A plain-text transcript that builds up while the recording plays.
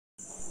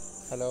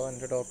Hello,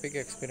 and the topic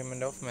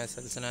experiment of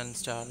Messelson and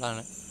Stahl.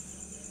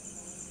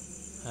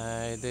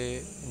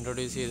 This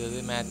introduced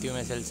Matthew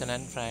Messelson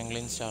and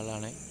Franklin Stahl.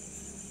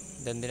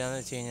 Then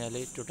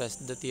to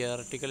test the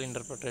theoretical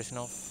interpretation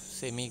of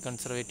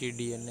semi-conservative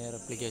DNA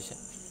replication.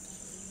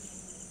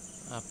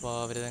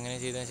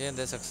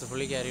 They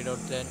successfully carried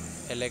out an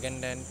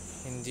elegant and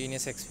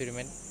ingenious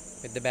experiment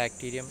with the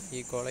bacterium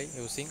E. coli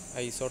using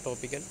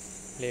isotopical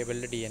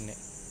labeled DNA.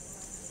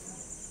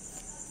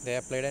 They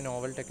applied a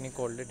novel technique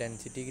called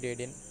density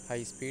gradient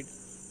high-speed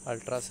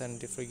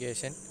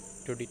ultracentrifugation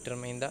to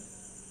determine the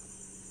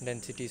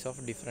densities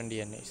of different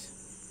DNAs.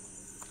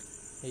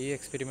 This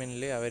experiment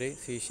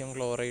cesium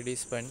chloride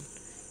is spun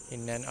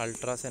in an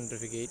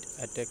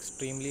ultracentrifugate at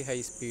extremely high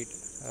speed,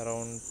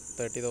 around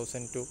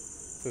 30,000 to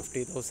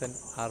 50,000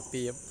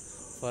 rpm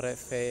for a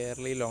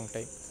fairly long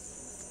time.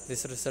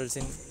 This results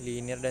in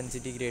linear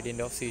density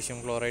gradient of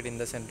cesium chloride in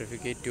the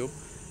centrifugate tube,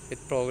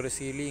 with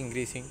progressively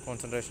increasing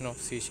concentration of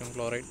cesium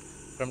chloride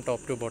from top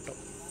to bottom.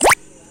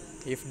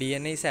 If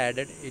DNA is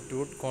added, it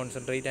would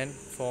concentrate and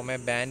form a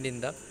band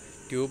in the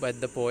tube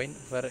at the point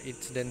where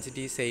its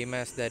density is same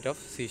as that of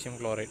cesium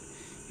chloride.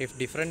 If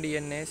different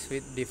DNAs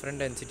with different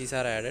densities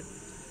are added,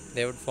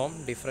 they would form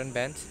different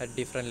bands at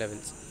different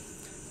levels.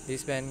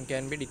 This band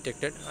can be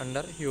detected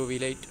under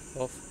UV light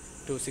of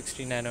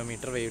 260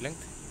 nanometer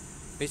wavelength,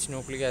 which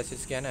nucleic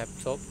acids can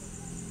absorb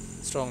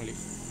strongly.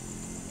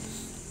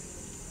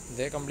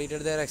 They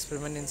completed their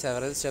experiment in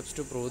several steps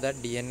to prove that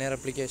DNA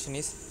replication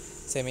is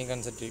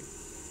semi-conservative.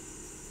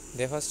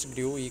 They first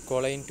grew E.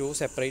 coli in two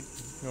separate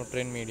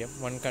nutrient medium,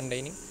 one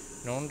containing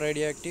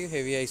non-radioactive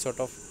heavy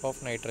isotope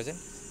of nitrogen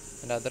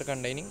and other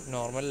containing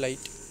normal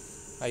light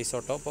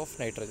isotope of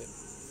nitrogen.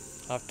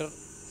 After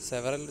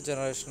several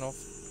generations of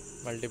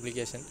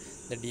multiplication,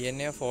 the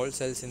DNA of all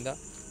cells in the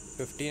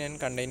 15N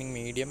containing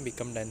medium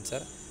become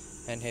denser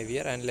and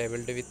heavier and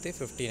labeled with the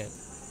 15N.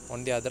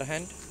 On the other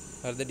hand,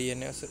 where the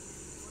DNA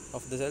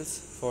of the cells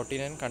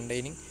 14N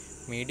containing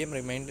medium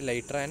remained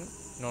lighter and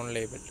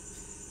non-labeled.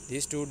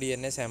 These two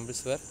DNA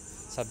samples were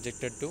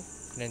subjected to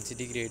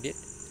density gradient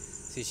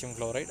cesium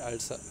chloride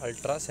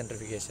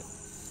ultracentrifugation.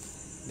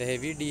 The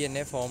heavy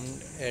DNA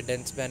formed a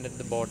dense band at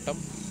the bottom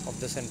of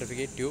the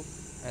centrifugate tube,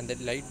 and the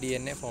light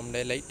DNA formed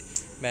a light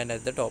band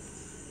at the top.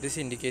 This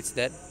indicates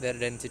that their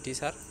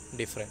densities are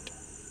different.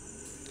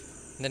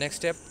 In the next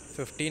step,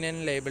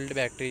 15N labeled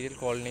bacterial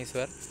colonies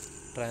were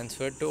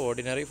transferred to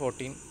ordinary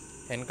 14N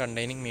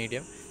containing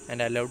medium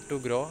and allowed to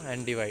grow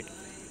and divide.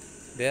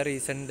 They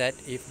reasoned that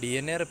if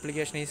DNA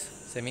replication is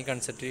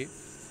semi-conservative,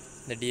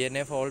 the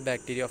DNA of all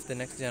bacteria of the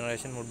next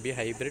generation would be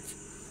hybrids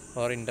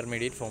or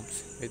intermediate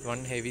forms, with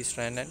one heavy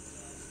strand and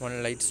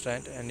one light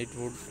strand, and it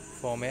would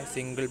form a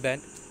single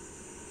band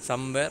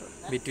somewhere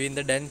between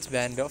the dense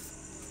band of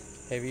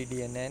heavy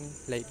DNA and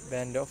light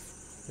band of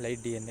light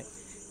DNA.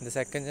 In the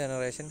second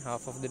generation,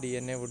 half of the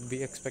DNA would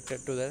be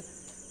expected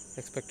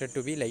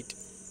to be light,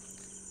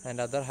 and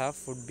other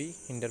half would be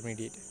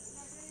intermediate.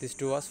 This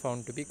too was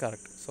found to be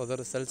correct. So the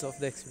results of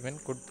the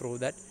experiment could prove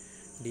that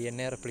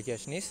DNA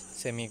replication is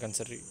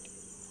semi-conservative.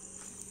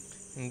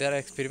 In their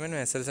experiment,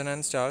 Messelson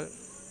and Stahl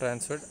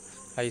transferred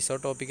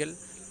isotopical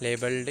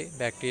labeled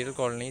bacterial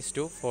colonies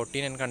to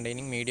 14N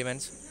containing medium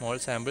and small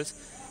samples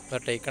were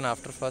taken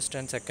after first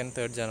and second,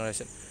 third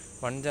generation.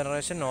 One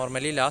generation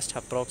normally lasts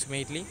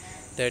approximately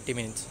 30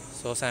 minutes.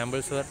 So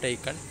samples were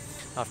taken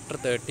after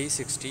 30,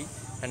 60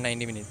 and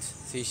 90 minutes.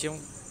 Cesium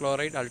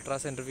chloride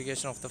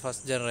ultracentrifugation of the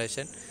first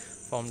generation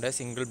formed a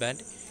single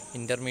band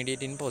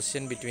intermediate in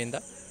position between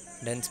the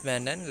dense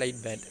band and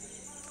light band.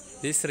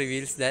 This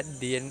reveals that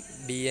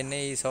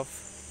DNA is of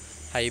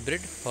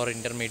hybrid or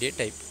intermediate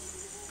type.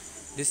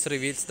 This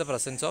reveals the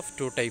presence of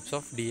two types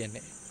of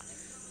DNA.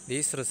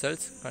 These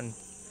results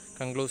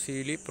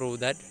conclusively prove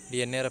that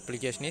DNA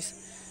replication is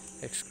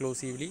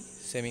exclusively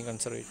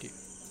semi-conservative.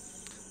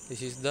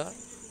 This is the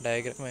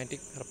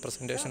diagrammatic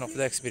representation of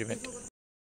the experiment.